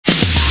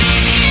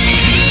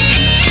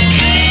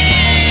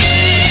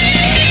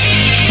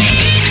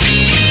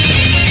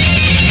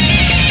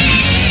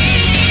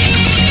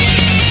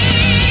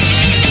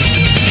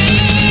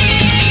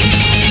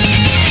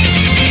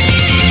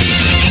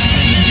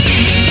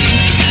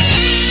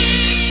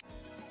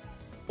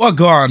What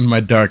go on,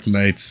 my dark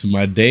knights,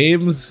 my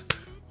dames?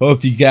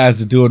 Hope you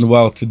guys are doing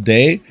well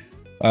today.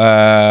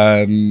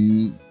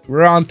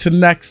 We're on to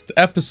next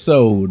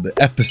episode,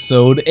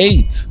 episode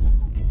 8.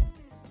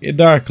 Your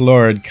Dark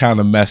Lord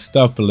kind of messed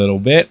up a little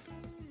bit.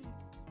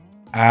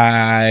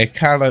 I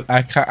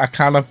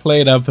kind of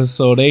played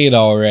episode 8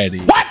 already.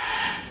 What?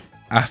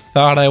 I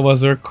thought I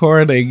was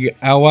recording.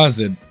 I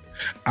wasn't.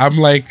 I'm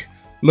like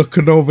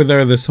looking over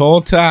there this whole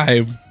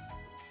time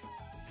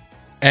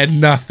and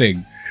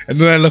nothing. And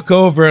then I look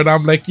over and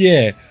I'm like,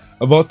 yeah,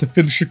 about to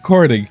finish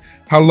recording.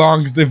 How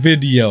long's the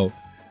video?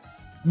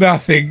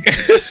 Nothing.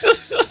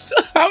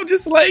 I'm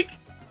just like,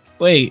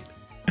 wait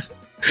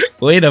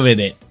a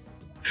minute.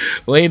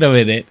 Wait a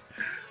minute.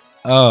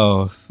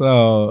 Oh,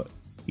 so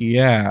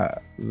yeah,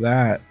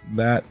 that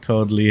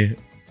totally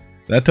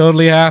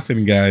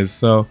happened, guys.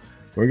 So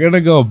we're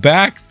gonna go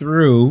back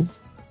through,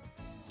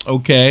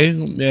 okay,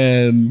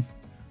 and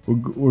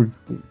we're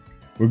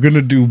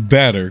gonna do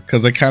better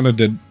because I kind of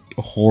did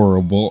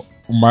horrible.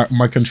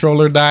 My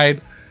controller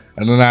died,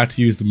 and then I had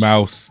to use the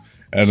mouse,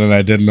 and then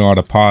I didn't know how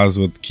to pause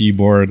with the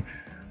keyboard.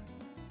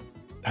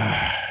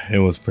 It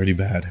was pretty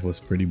bad. It was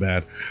pretty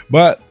bad.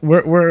 But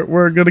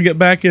we're gonna get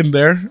back in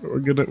there. We're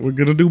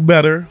gonna do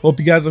better. Hope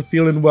you guys are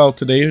feeling well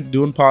today.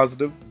 Doing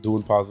positive.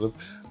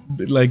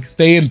 Like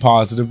staying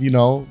positive, you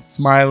know,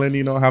 smiling,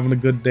 you know, having a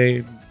good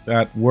day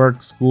at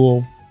work,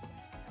 school,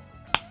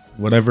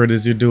 whatever it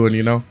is you're doing,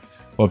 you know.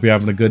 Hope you're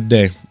having a good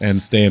day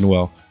and staying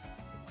well.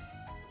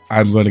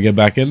 I'm going to get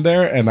back in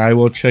there and I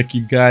will check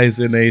you guys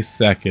in a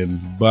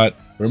second. But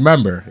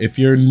remember, if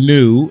you're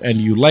new and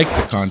you like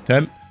the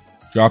content,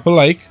 drop a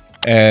like.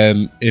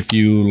 And if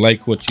you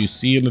like what you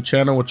see in the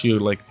channel, what you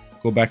like,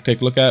 go back,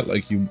 take a look at,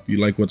 like you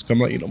like what's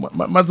coming out, you know,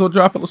 might as well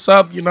drop a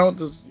sub, you know.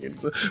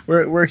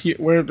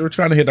 We're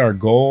trying to hit our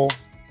goal.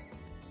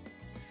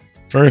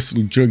 First,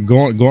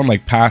 going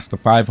like past the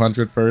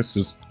 500 first,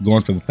 just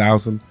going for the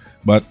 1,000.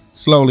 But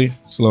slowly.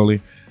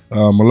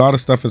 A lot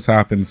of stuff has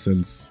happened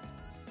since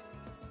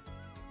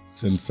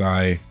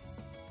I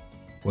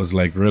was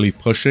like really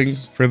pushing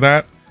for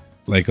that,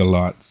 like a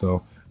lot.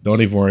 So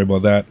don't even worry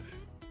about that.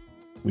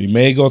 We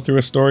may go through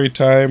a story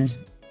time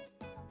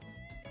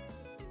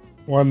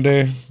one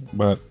day,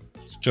 but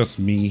just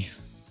me,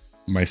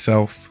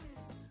 myself,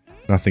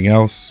 nothing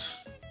else.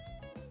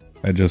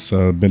 I just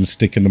been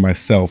sticking to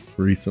myself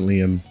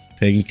recently and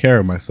taking care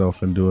of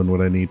myself and doing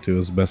what I need to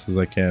as best as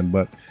I can.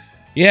 But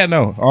yeah,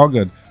 no, all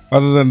good.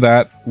 Other than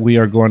that, we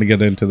are going to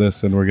get into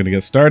this and we're going to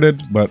get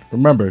started. But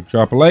remember,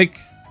 drop a like,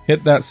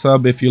 hit that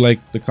sub if you like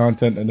the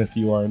content, and if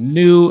you are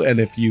new and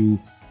if you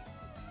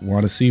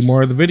want to see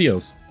more of the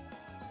videos.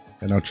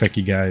 And I'll check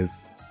you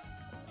guys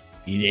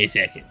in a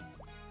second.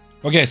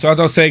 Okay, so as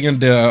I was saying in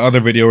the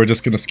other video, we're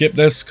just going to skip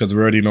this because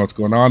we already know what's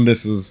going on.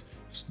 This is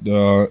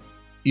the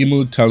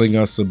Imu telling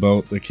us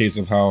about the case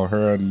of how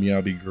her and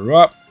Miyabi grew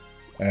up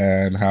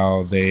and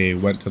how they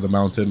went to the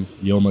mountain.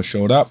 Yoma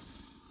showed up.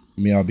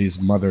 Miyabi's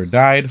mother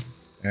died,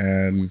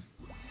 and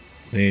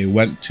they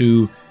went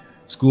to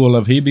school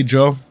of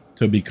Hibijo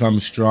to become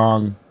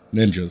strong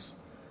ninjas,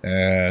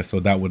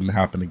 so that wouldn't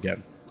happen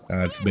again.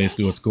 That's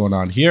basically what's going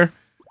on here.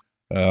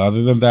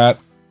 Other than that,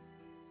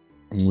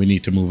 we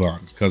need to move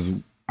on because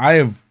I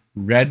have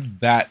read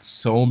that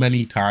so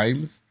many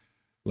times.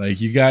 Like,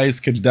 you guys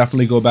can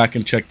definitely go back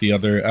and check the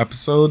other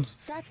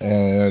episodes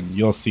and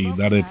you'll see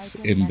that it's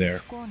in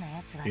there.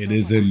 It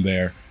is in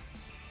there.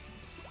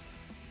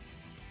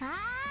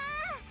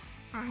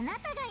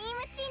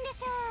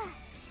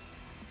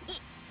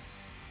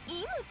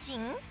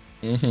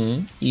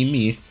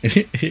 Imies.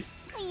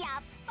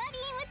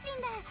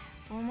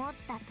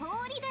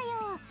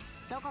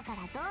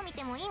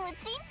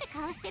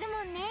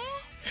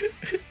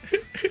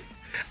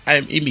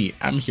 I'm Imies.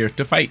 I'm here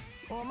to fight.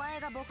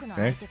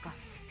 Okay.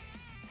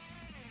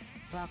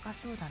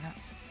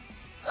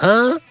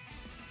 Huh?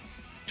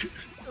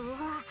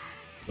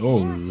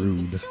 Oh,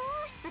 rude.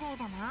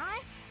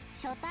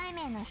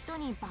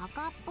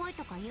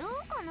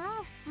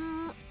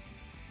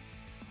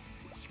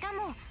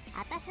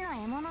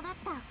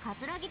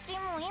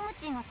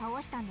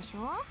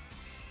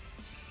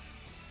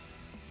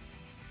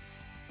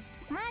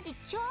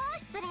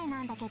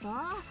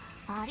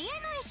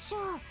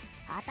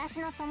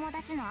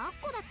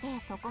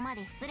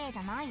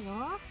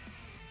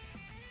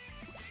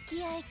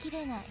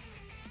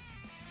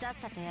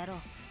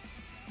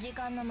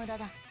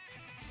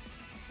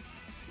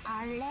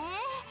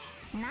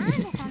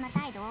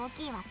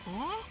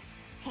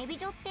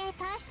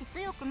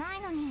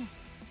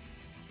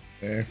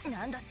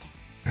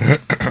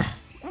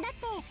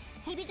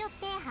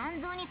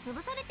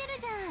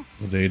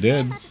 They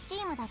did.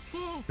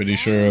 Pretty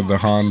sure the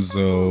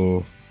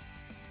Hanzo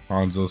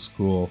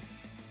school,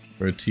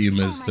 where team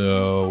is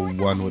the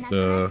one with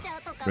the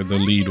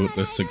lead with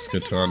the 6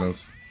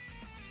 katanas.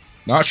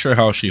 Not sure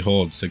how she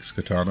holds 6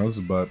 katanas,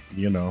 but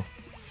you know,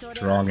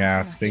 strong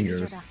ass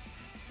fingers.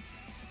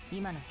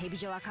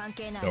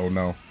 Don't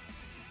know.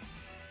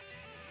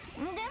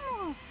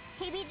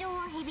 ヘビ嬢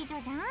はヘビ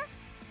嬢じゃん。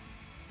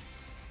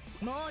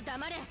もう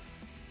黙れ。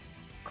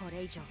こ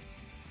れ以上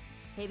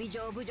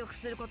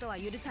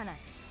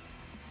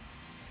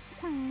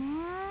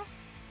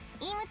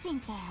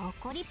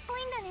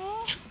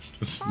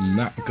Let's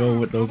not go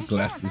with those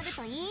glasses.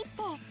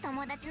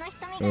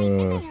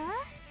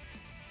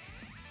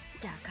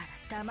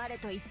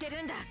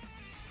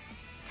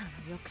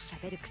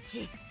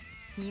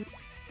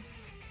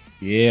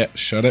 Yeah,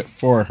 shut it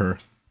for her.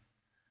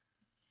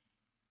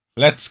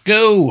 Let's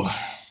go.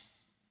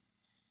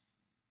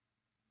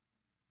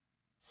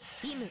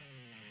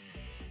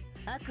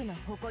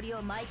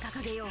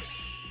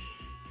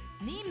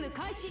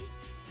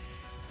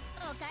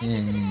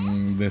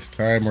 This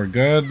time we're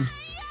good.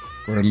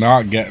 We're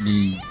not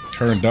getting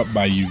turned up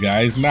by you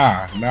guys.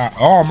 Nah.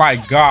 Oh my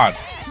god.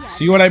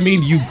 See what I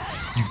mean? You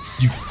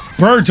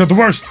birds are the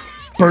worst.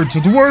 Birds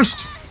are the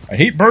worst. I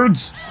hate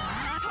birds.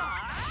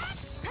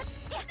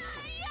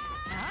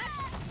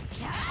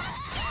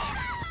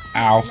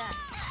 Ow.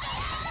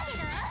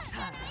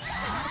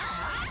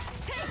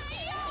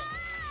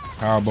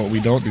 How about we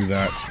don't do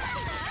that?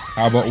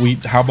 How about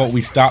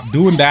we stop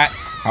doing that?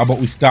 How about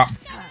we stop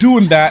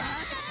doing that?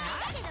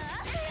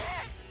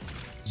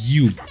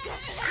 You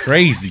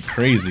crazy.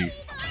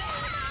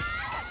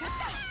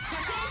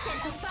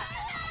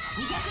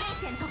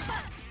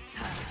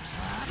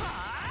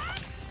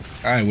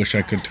 I wish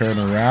I could turn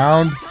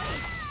around.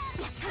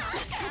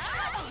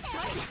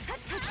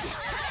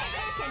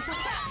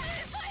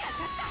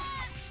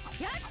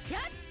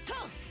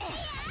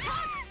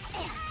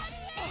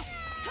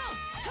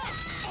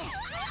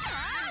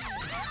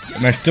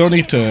 And I still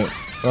need to,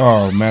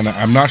 oh man,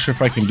 I'm not sure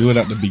if I can do it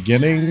at the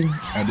beginning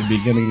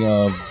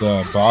of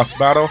the boss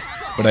battle,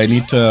 but I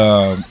need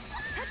to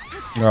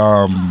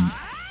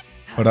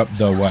put up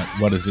the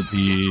what is it,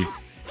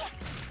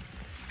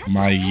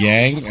 my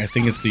yang? I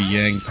think it's the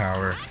yang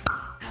power.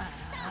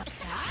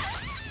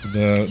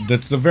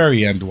 That's the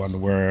very end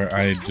one where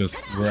I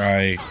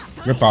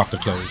rip off the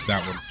clothes,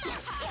 that one.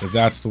 Because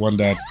that's the one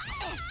that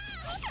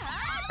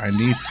I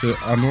need to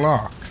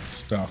unlock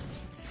stuff.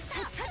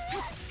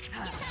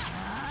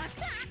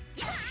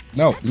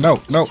 No.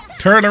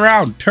 Turn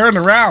around.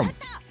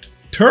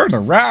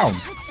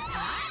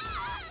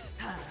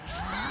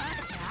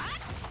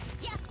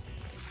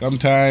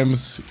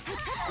 Sometimes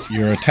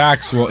your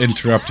attacks will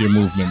interrupt your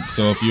movement.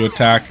 So if you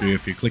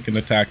click an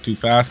attack too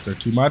fast or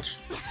too much,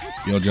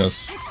 you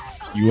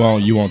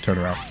won't turn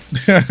around.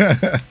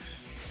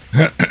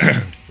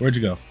 Where'd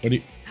you go?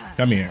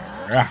 Come here.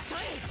 Ah.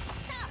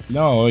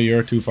 No,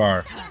 you're too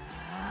far.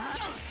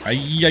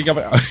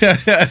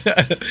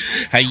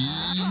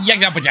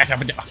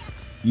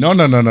 No.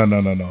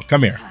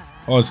 Come here.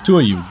 Oh, it's two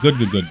of you.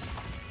 Good.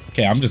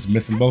 Okay, I'm just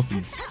missing both of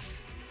you.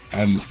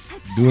 And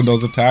doing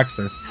those attacks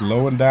are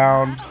slowing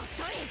down.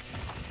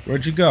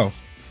 Where'd you go?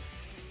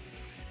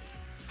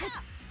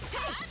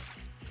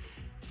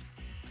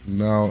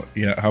 No,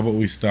 yeah, how about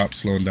we stop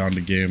slowing down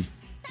the game?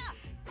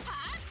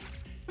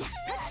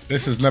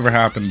 This has never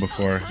happened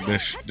before. They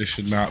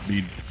should not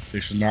be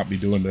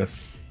doing this.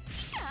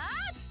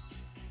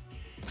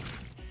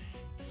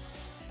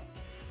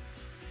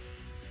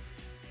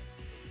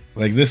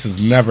 Like, this has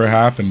never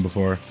happened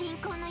before.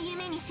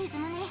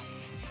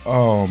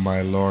 Oh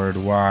my lord,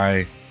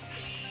 why?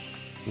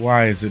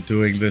 Why is it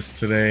doing this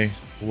today?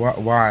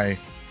 Why?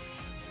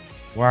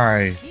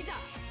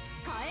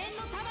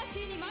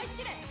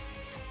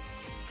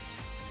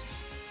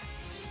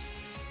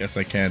 Guess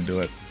I can do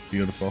it.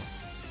 Beautiful.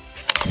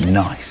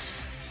 Nice.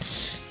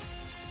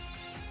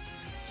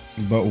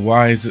 But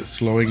why is it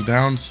slowing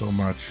down so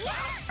much?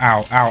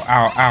 Ow.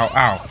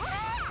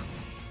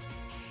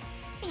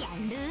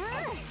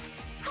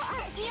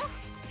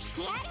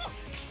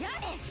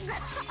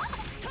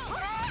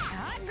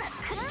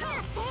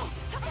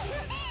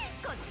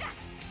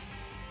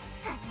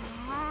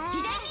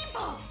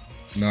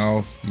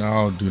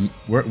 No, dude.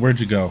 Where'd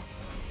you go?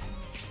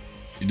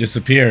 You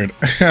disappeared.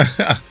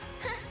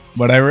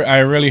 But I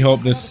really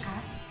hope this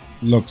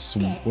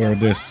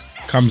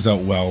comes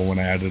out well when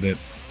I edit it,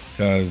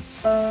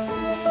 because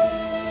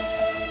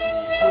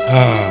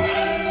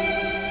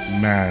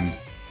man,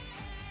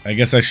 I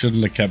guess I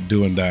shouldn't have kept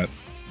doing that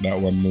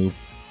one move.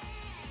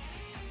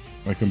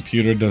 My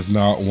computer does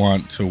not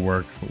want to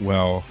work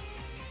well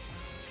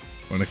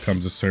when it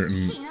comes to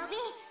certain.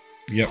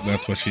 Yep,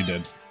 that's what she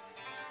did.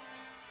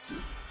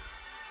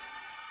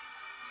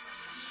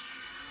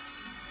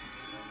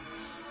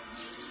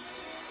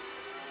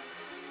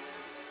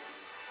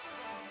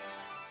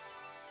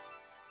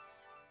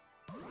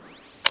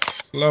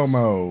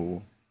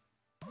 Slow-mo.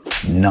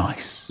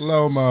 Nice.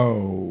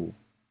 Slow-mo.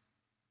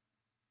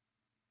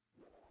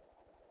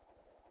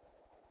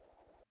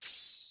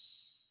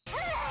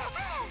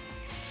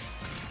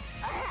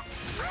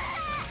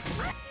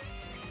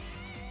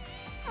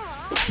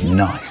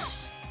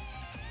 Nice.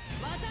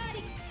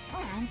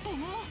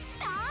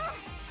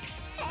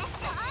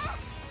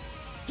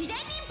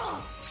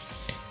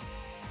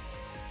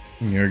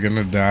 You're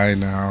gonna die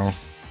now.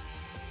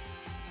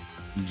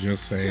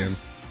 Just saying.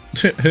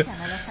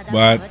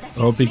 But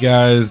hope you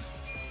guys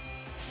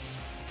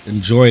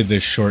enjoy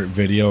this short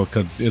video,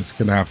 because it's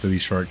gonna have to be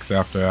short, because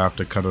I have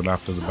to cut it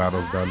after the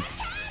battle's done,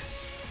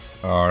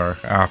 or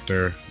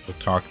after the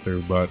talk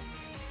through. But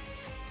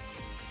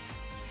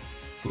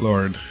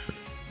Lord,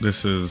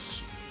 this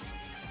is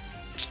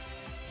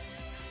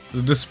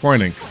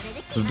disappointing.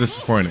 This is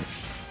disappointing.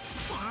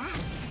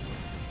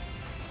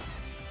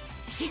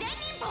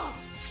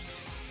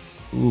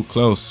 Ooh,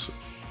 close.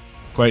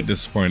 Quite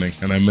disappointing,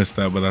 and I missed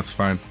that, but that's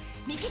fine.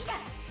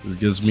 This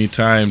gives me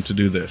time to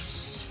do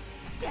this.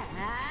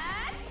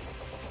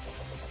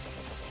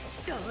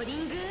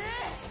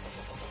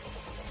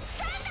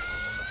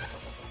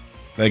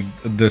 Like,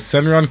 the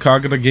Senran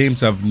Kagura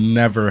games have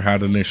never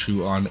had an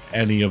issue on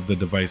any of the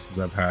devices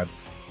I've had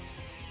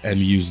and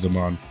used them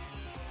on.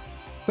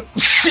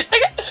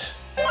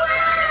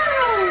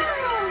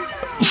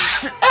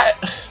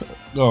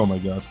 Oh my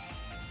god.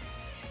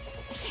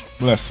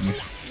 Bless me.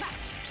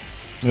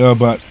 Yeah,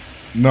 but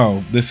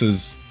no, this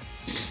is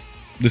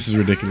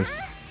ridiculous.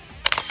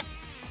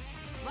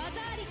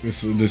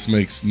 This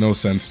makes no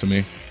sense to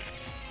me,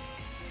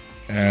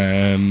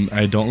 and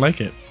I don't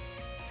like it.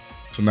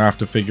 So now I have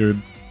to figure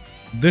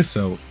this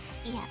out.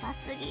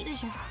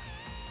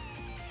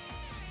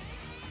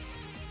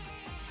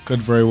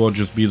 Could very well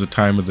just be the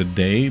time of the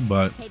day,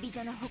 but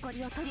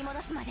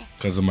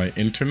because of my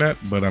internet,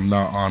 but I'm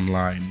not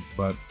online.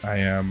 But I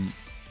am.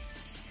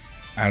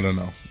 I don't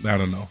know.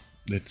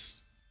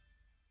 It's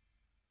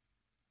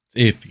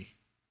iffy.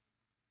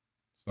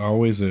 It's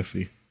always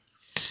iffy.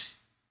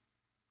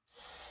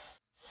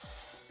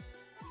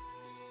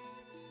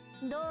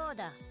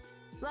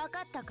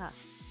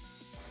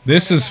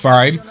 This is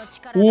fine.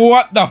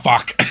 What the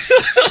fuck?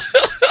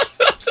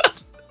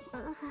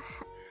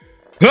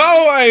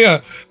 Oh my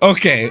god.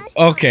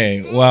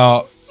 Okay.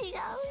 Well,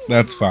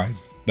 that's fine.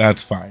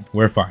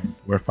 We're fine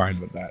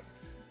with that.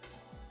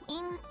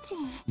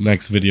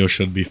 Next video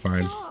should be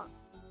fine.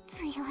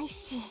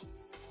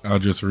 I'll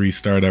just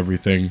restart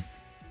everything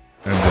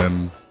and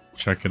then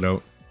check it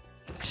out.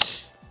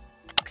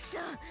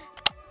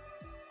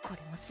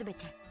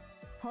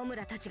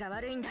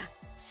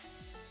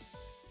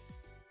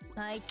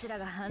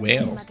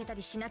 Well,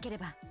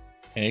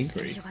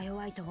 angry.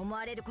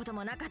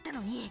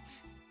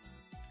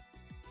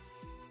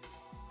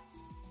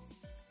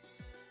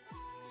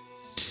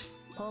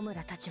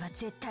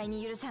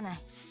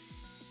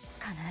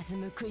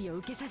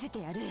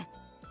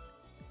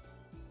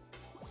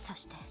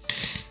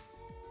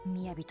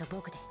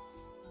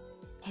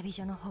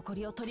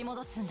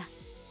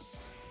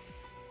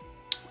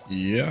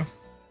 Yeah.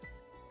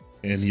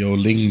 And yo,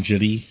 Ling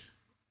Dreedy.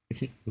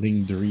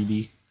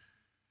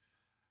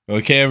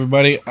 Okay,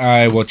 everybody.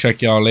 I will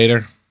check y'all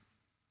later,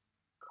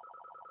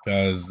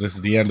 because this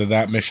is the end of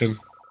that mission.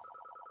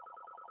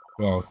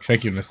 Well,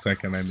 check you in a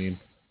second. I mean,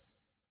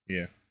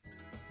 yeah.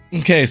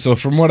 Okay, so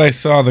from what we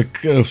saw, the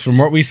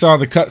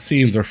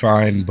cutscenes are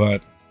fine,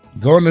 but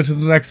going into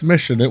the next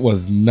mission, it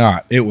was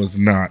not. We're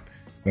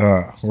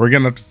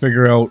gonna have to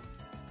figure out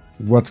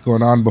what's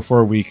going on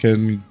before we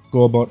can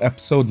go about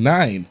episode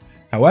 9.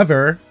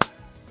 However,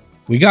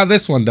 we got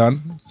this one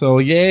done, so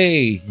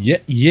yay.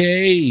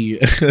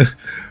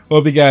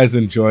 Hope you guys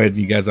enjoyed.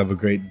 You guys have a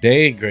great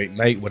day, great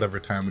night, whatever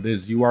time it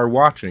is you are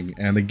watching.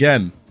 And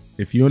again,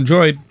 if you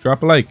enjoyed,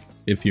 drop a like.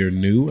 If you're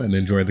new and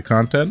enjoy the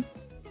content,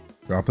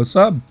 drop a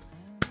sub.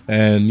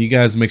 And you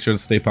guys make sure to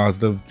stay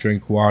positive,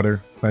 drink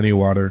water, plenty of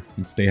water,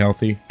 and stay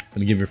healthy.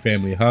 And give your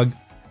family a hug.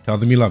 Tell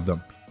them you love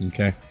them.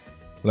 Okay?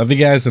 Love you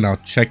guys, and I'll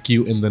check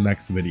you in the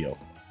next video.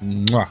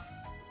 Mwah.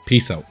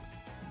 Peace out.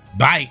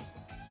 Bye.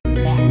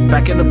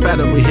 Back in the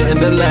battle, we hitting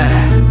the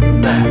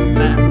lab.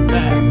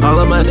 All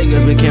of my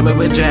niggas, we came in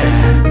with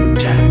jab.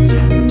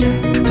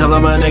 Tell all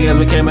my niggas,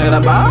 we came in a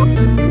bob.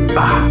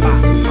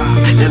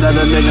 And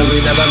other niggas,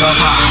 we never go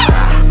far.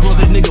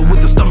 Rose nigga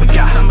with the stomach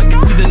out.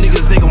 We the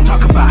niggas they gon'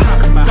 talk about.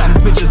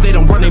 Baddest bitches